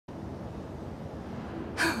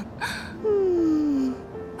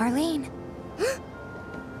Marlene.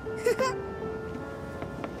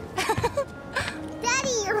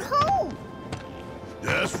 Daddy, you're home!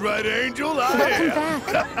 That's right, Angel, I Welcome am.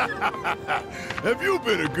 back. Have you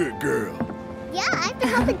been a good girl? Yeah, I've been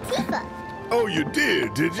helping Tifa. Oh, you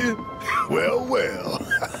did you? Well, well.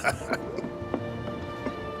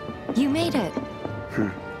 You made it.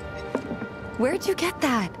 Where'd you get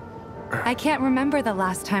that? I can't remember the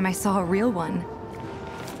last time I saw a real one.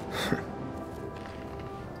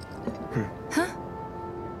 Huh?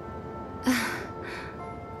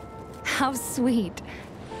 How sweet.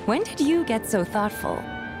 When did you get so thoughtful?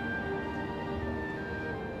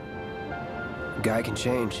 A guy can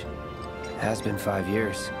change. Has been 5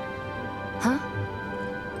 years. Huh?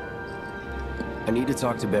 I need to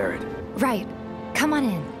talk to Barret. Right. Come on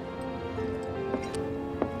in.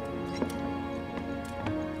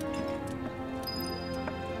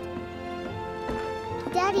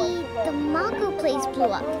 Daddy, the Mako place blew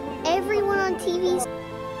up. Everyone on TV's...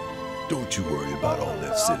 Don't you worry about all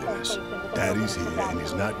that silliness. Daddy's here and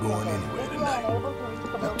he's not going anywhere tonight.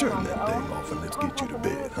 Now turn that thing off and let's get you to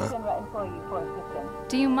bed, huh?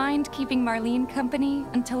 Do you mind keeping Marlene company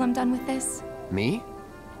until I'm done with this? Me?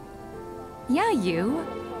 Yeah, you.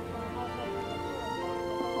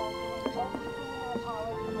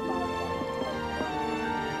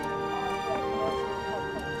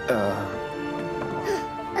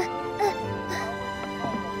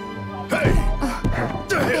 Hey! What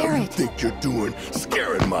the hell you Barret. think you're doing,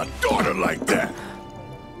 scaring my daughter like that?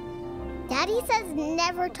 Daddy says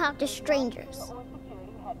never talk to strangers.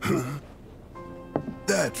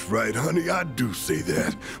 That's right, honey, I do say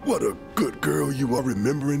that. What a good girl you are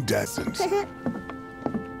remembering Dassens.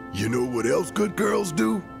 You know what else good girls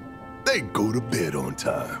do? They go to bed on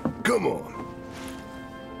time. Come on.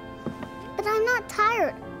 But I'm not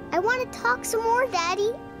tired. I want to talk some more,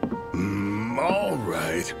 Daddy. All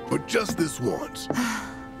right, but just this once.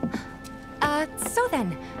 So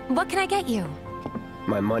then, what can I get you?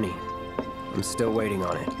 My money. I'm still waiting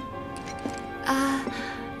on it.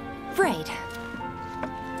 Right.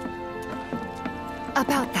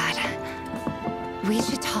 About that. We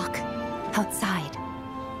should talk outside.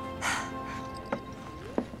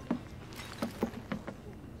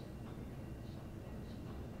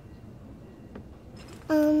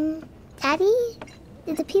 Daddy?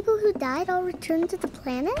 Did the people who died all return to the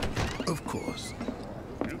planet? Of course.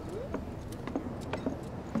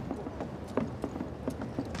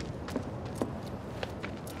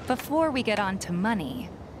 Before we get on to money,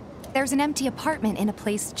 there's an empty apartment in a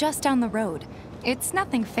place just down the road. It's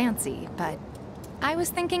nothing fancy, but I was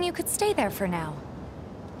thinking you could stay there for now.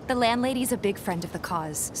 The landlady's a big friend of the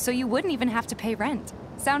cause, so you wouldn't even have to pay rent.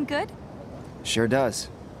 Sound good? Sure does.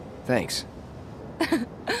 Thanks.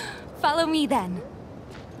 Follow me then.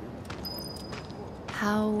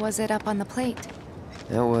 How was it up on the plate?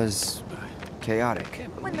 It was chaotic.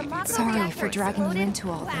 Sorry for dragging you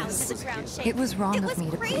into all this. It was wrong of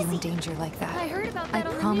me to put you in danger like that. I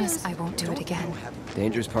promise I won't do it again.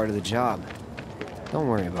 Danger's part of the job. Don't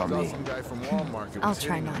worry about me. I'll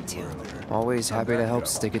try not to. Always happy to help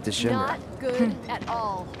stick it to Shinra. Not good at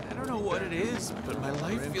all. I don't know what it is, but my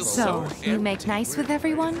life feels so So, you make nice with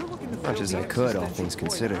everyone? Much as I could, all things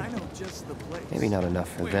considered. Maybe not enough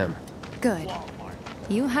for them. Good.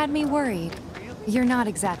 You had me worried. You're not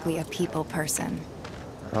exactly a people person.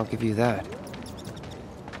 I'll give you that.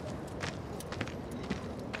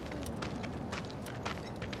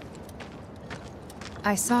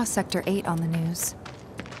 I saw Sector 8 on the news.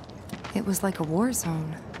 It was like a war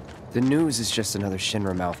zone. The news is just another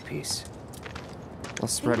Shinra mouthpiece. They'll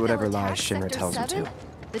spread whatever lies Shinra tells them to.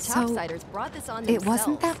 The So, topsiders brought this on It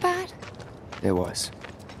wasn't that bad? It was.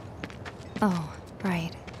 Oh,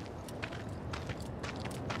 right.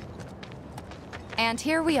 And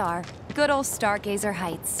here we are. Good old Stargazer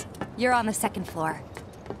Heights. You're on the second floor.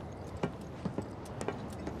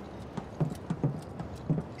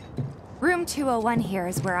 Room 201 here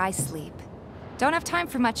is where I sleep. Don't have time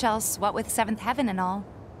for much else, what with 7th Heaven and all.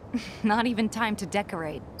 Not even time to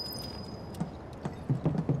decorate.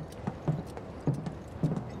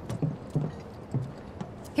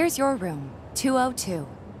 Here's your room, 202.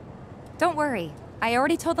 Don't worry, I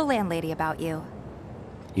already told the landlady about you.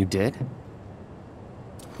 You did?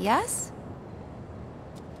 Yes?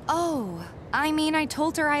 Oh, I mean, I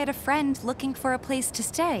told her I had a friend looking for a place to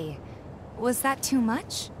stay. Was that too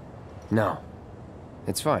much? No.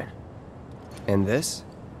 It's fine. And this?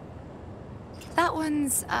 That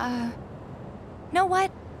one's, know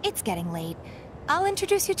what? It's getting late. I'll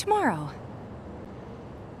introduce you tomorrow.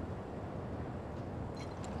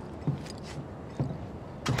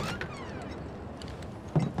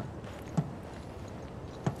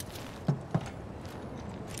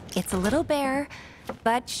 It's a little bare,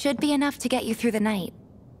 but should be enough to get you through the night.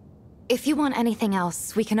 If you want anything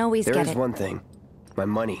else, we can always get it. There is one thing. My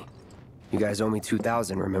money. You guys owe me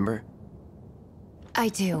 2,000, remember? I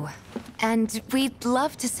do. And we'd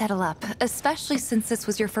love to settle up, especially since this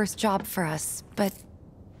was your first job for us, but...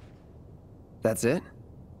 That's it?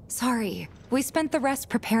 Sorry. We spent the rest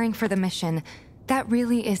preparing for the mission. That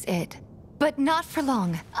really is it. But not for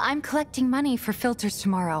long. I'm collecting money for filters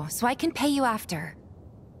tomorrow, so I can pay you after.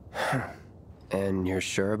 And you're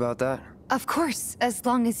sure about that? Of course, as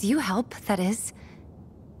long as you help, that is.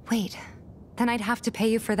 Wait, then I'd have to pay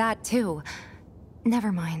you for that too.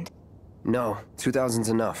 Never mind. No, 2,000's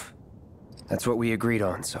enough. That's what we agreed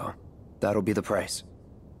on, so that'll be the price.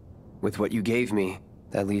 With what you gave me,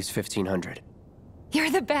 that leaves 1,500.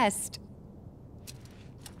 You're the best.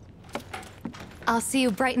 I'll see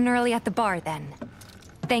you bright and early at the bar then.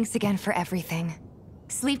 Thanks again for everything.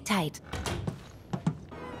 Sleep tight.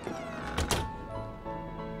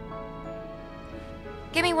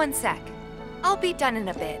 Give me 1 sec. I'll be done in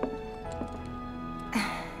a bit.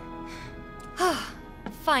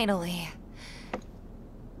 Finally.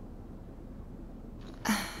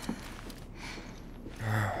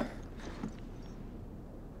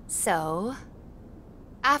 So,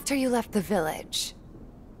 after you left the village...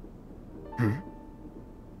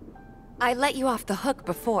 I let you off the hook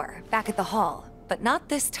before, back at the hall, but not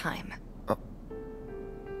this time.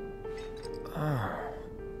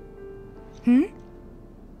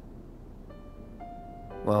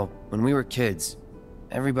 Well, when we were kids,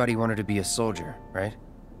 everybody wanted to be a soldier, right?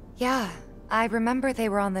 Yeah, I remember they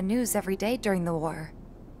were on the news every day during the war.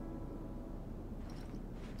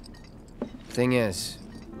 Thing is,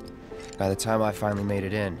 by the time I finally made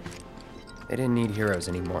it in, they didn't need heroes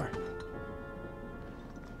anymore.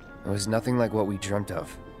 It was nothing like what we dreamt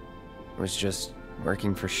of. It was just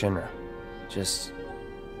working for Shinra. Just...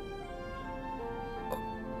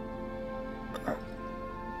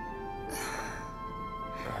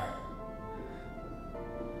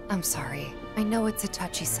 I'm sorry. I know it's a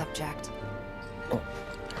touchy subject.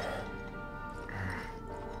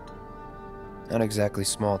 Not exactly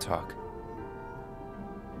small talk.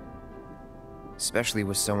 Especially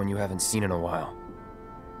with someone you haven't seen in a while.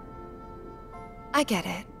 I get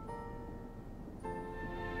it.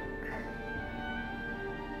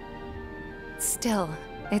 Still,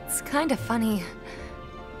 it's kind of funny.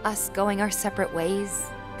 Us going our separate ways,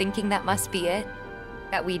 thinking that must be it.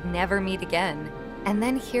 That we'd never meet again. And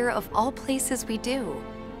then here, of all places, we do.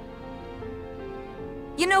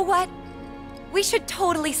 You know what? We should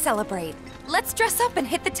totally celebrate. Let's dress up and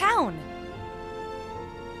hit the town.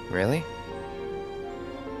 Really?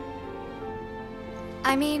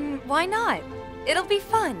 I mean, why not? It'll be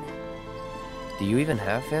fun. Do you even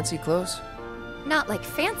have fancy clothes? Not like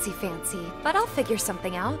fancy, but I'll figure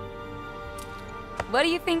something out. What do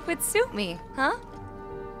you think would suit me, huh?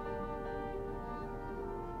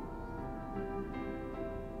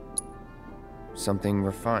 Something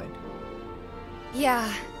refined.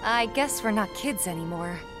 Yeah, I guess we're not kids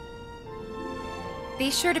anymore. Be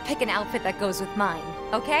sure to pick an outfit that goes with mine,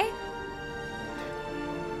 okay?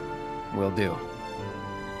 Will do.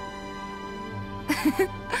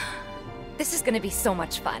 This is gonna be so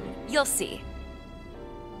much fun. You'll see.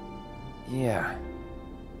 Yeah.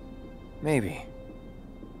 Maybe.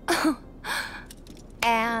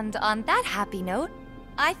 And on that happy note,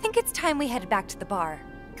 I think it's time we head back to the bar.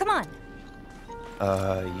 Come on.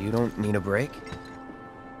 You don't need a break?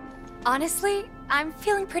 Honestly, I'm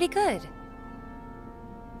feeling pretty good.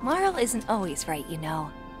 Marl isn't always right, you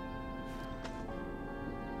know.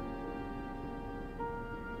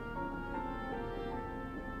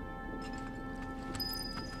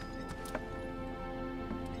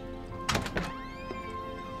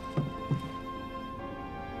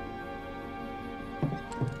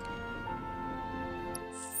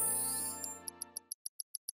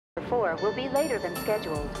 Will be later than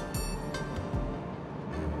scheduled.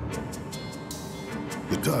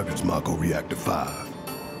 The target's Mako Reactor 5.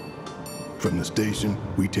 From the station,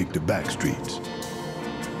 we take the back streets.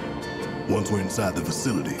 Once we're inside the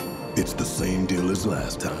facility, it's the same deal as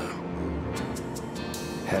last time.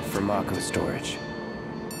 Head for Mako storage.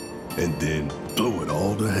 And then blow it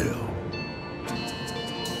all to hell.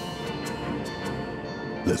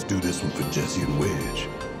 Let's do this one for Jesse and Wedge.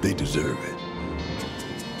 They deserve it.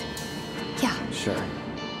 Yeah. Sure.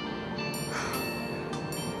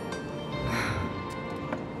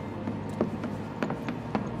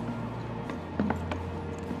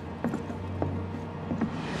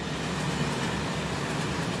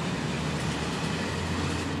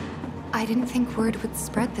 I didn't think word would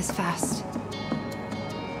spread this fast.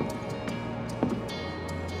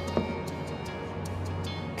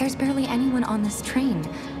 There's barely anyone on this train,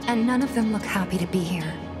 and none of them look happy to be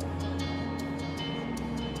here.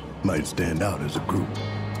 Might stand out as a group.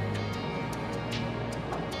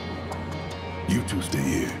 You two stay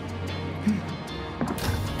here.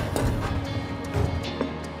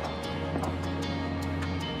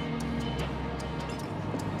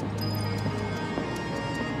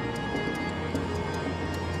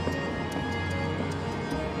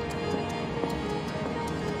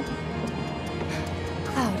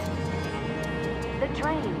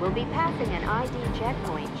 We'll be passing an ID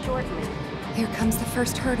checkpoint shortly. Here comes the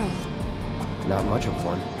first hurdle. Not much of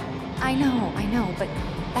one. I know, but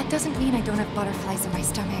that doesn't mean I don't have butterflies in my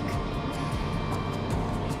stomach.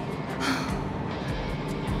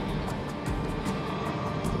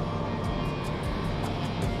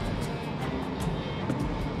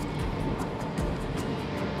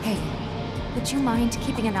 Hey, would you mind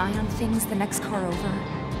keeping an eye on things the next car over?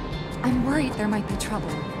 I'm worried there might be trouble.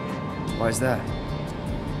 Why's that?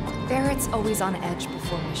 Barret's always on edge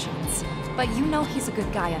before missions, but you know he's a good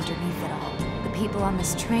guy underneath it all. The people on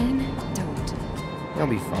this train don't. He'll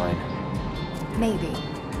be fine. Maybe,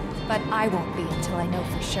 but I won't be until I know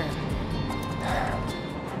for sure.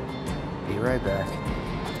 Be right back.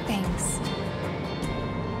 Thanks.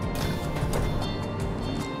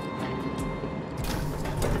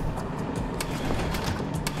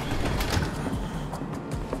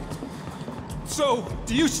 So,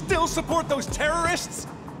 do you still support those terrorists?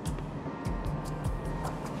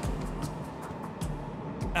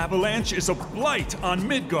 Avalanche is a blight on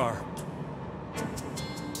Midgar.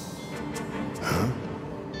 Huh?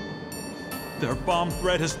 Their bomb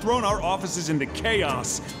threat has thrown our offices into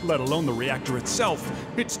chaos, let alone the reactor itself.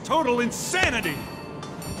 It's total insanity!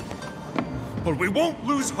 But we won't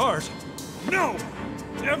lose heart. No!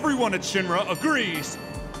 Everyone at Shinra agrees.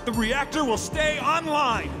 The reactor will stay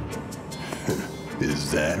online.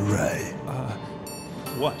 Is that right?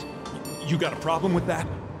 What? You got a problem with that?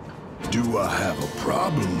 Do I have a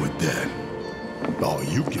problem with that? Oh,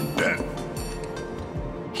 you can bet.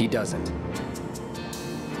 He doesn't.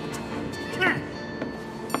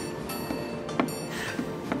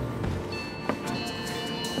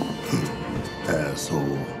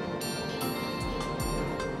 Asshole.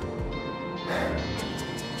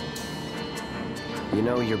 You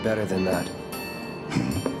know you're better than that.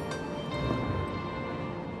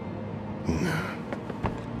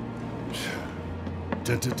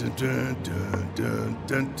 Dun, dun, dun, dun, dun,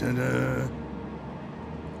 dun, dun, dun.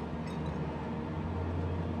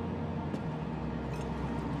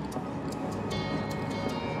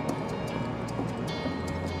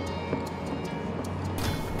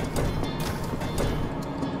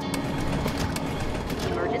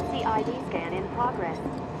 Emergency ID scan in progress.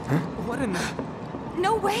 What in the...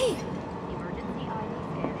 No way! Emergency ID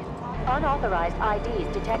scan in progress. Unauthorized IDs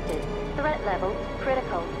detected. Threat level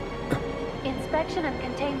critical. Inspection and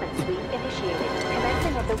containment sweep initiated.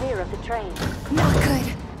 Commencing at the rear of the train. Not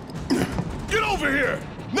good. Get over here!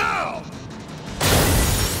 Now!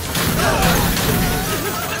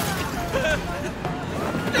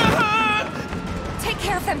 Take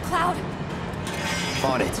care of them, Cloud.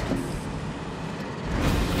 On it.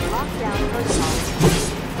 Lockdown protocol.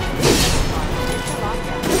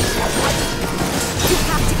 Lockdown. You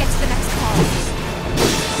have to get to the next call.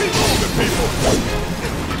 Keep moving, people!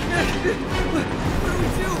 What do we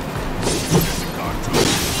do?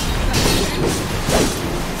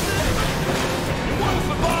 You want to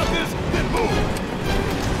survive this? Then move!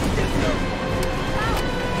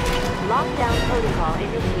 Lockdown protocol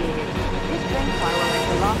initiated. This train car will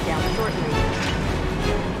enter lockdown shortly.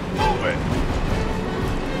 Move it!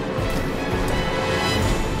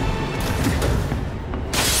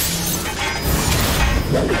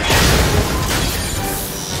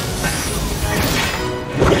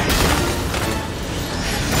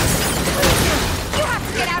 You have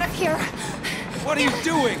to get out of here! What are you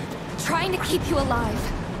doing? Trying to keep you alive.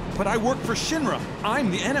 But I work for Shinra.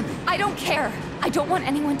 I'm the enemy. I don't care. I don't want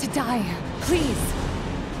anyone to die. Please.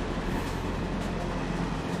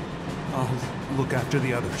 I'll look after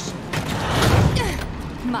the others.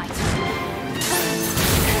 Might.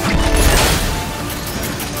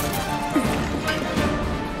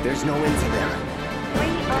 There's no end to them. 3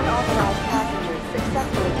 unauthorized passengers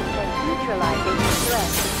successfully detained, neutralizing the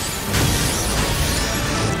threat.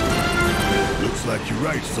 Looks like you're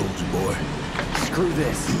right, soldier boy. Screw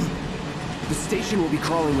this. The station will be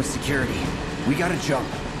crawling with security. We gotta jump.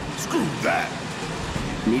 Screw that!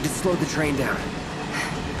 Need to slow the train down.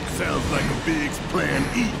 Sounds like a big plan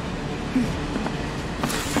E.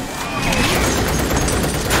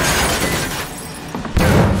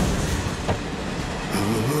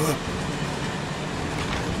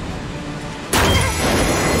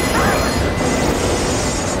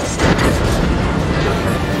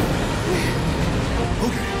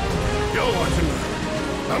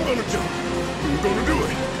 gonna jump. I'm gonna do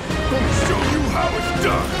it. Gonna show you how it's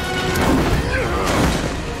done.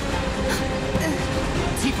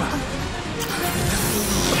 Tifa!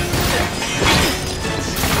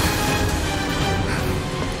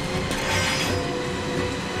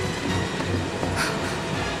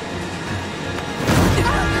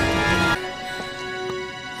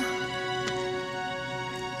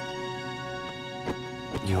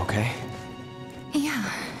 You okay? Yeah.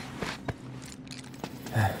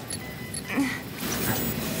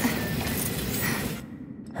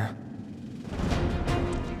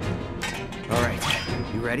 All right,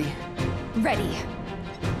 you ready? Ready.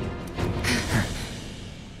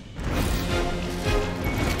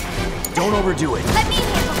 Don't overdo it. Let me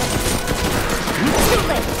handle it. Too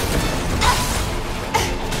late.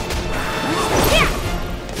 Here.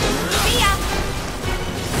 See ya.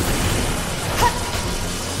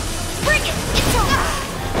 Bring it. It's over.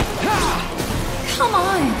 Come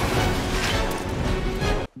on.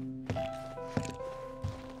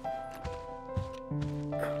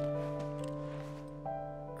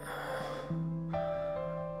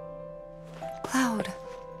 Cloud.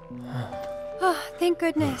 Oh, thank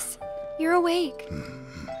goodness. You're awake.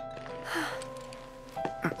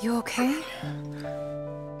 You okay?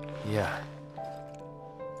 Yeah.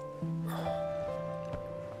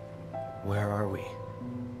 Where are we?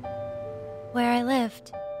 Where I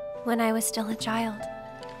lived when I was still a child.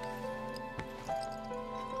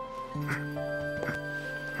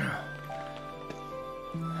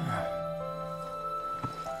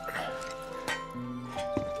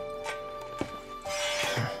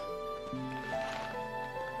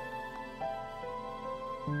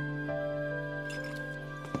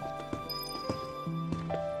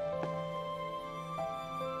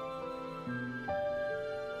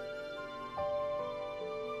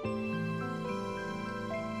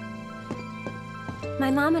 My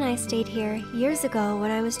mom and I stayed here years ago when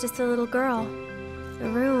I was just a little girl. The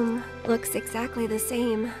room looks exactly the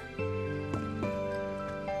same.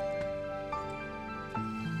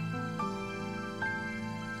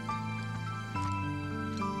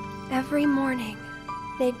 Every morning,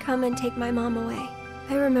 they'd come and take my mom away.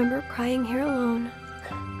 I remember crying here alone.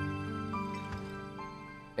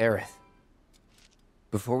 Aerith.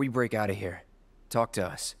 Before we break out of here, talk to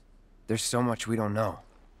us. There's so much we don't know.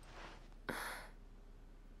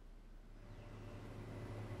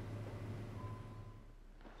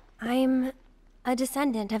 I'm a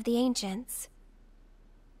descendant of the ancients.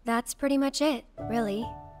 That's pretty much it, really.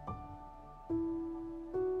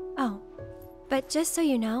 Oh, but just so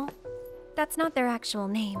you know, that's not their actual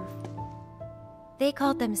name. They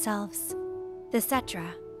called themselves the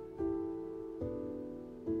Cetra.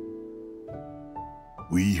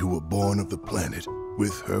 We who were born of the planet,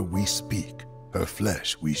 with her we speak, her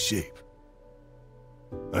flesh we shape.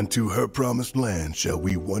 Unto her promised land shall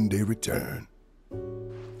we one day return.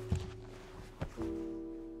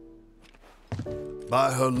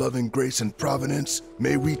 By her loving grace and providence,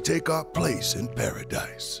 may we take our place in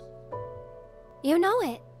paradise. You know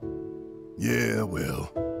it. Yeah, well,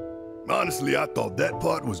 honestly, I thought that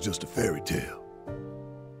part was just a fairy tale.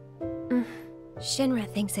 Shinra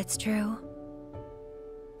thinks it's true.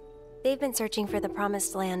 They've been searching for the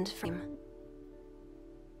promised land for him.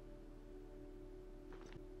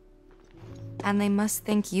 And they must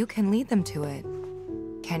think you can lead them to it.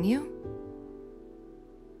 Can you?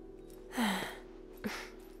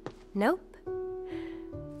 Nope.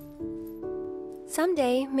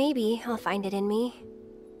 Someday, maybe, I'll find it in me.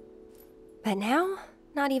 But now,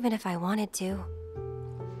 not even if I wanted to.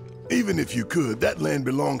 Even if you could, that land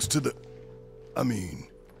belongs to the...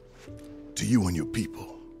 to you and your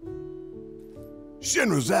people.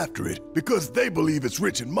 Shinra's after it because they believe it's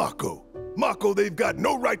rich in Mako. Mako they've got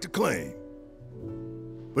no right to claim.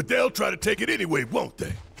 But they'll try to take it anyway, won't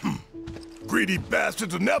they? Greedy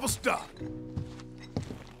bastards will never stop.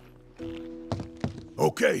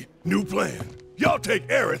 Okay, new plan. Y'all take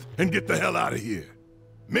Aerith and get the hell out of here.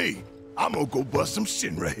 Me, I'm gonna go bust some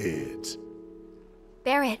Shinra heads.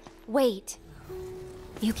 Barret, wait.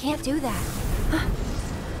 You can't do that.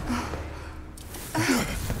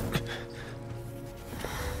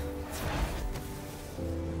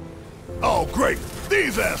 Oh, great.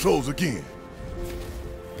 These assholes again.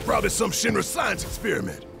 Probably some Shinra science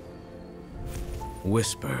experiment.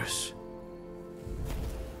 Whispers.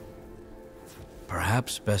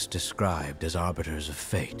 Perhaps best described as arbiters of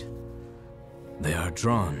fate. They are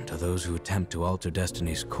drawn to those who attempt to alter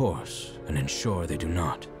destiny's course and ensure they do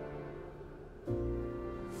not.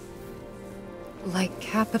 Like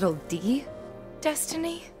capital D?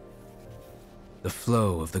 Destiny? The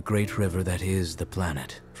flow of the great river that is the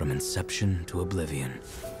planet, from inception to oblivion.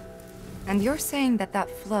 And you're saying that that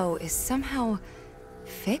flow is somehow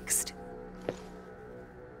fixed?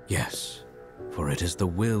 Yes, for it is the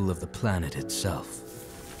will of the planet itself.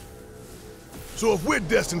 So if we're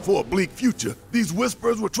destined for a bleak future, these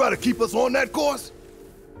Whisperers will try to keep us on that course?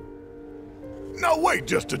 Now wait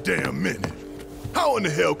just a damn minute. How in the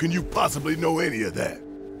hell can you possibly know any of that?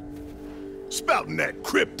 Spouting that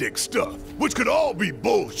cryptic stuff, which could all be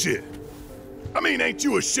bullshit. I mean, ain't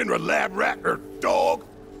you a Shinra lab rat or dog?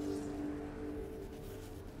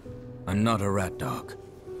 I'm not a rat dog.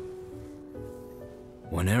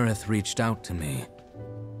 When Aerith reached out to me,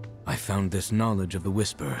 I found this knowledge of the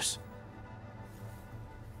Whispers.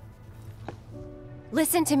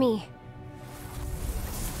 Listen to me.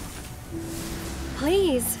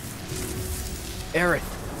 Please. Aerith!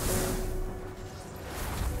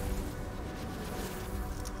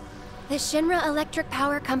 The Shinra Electric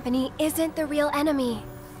Power Company isn't the real enemy.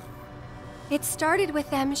 It started with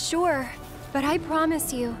them, sure, but I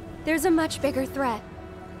promise you, there's a much bigger threat.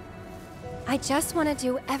 I just want to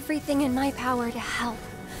do everything in my power to help.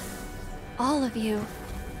 All of you.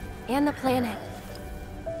 And the planet.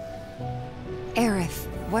 Aerith,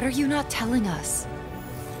 what are you not telling us?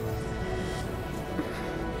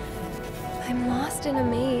 I'm lost in a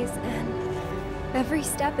maze, and every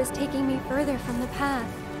step is taking me further from the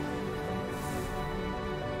path.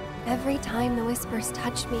 Every time the Whispers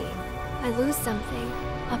touch me, I lose something,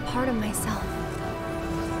 a part of myself.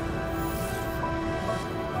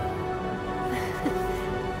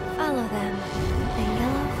 Follow them, the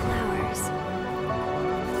yellow flowers.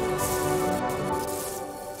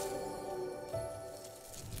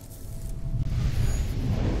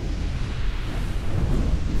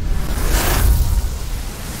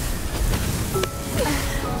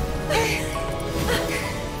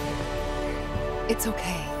 It's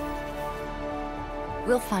okay.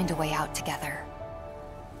 We'll find a way out together.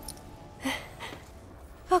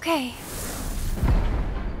 Okay.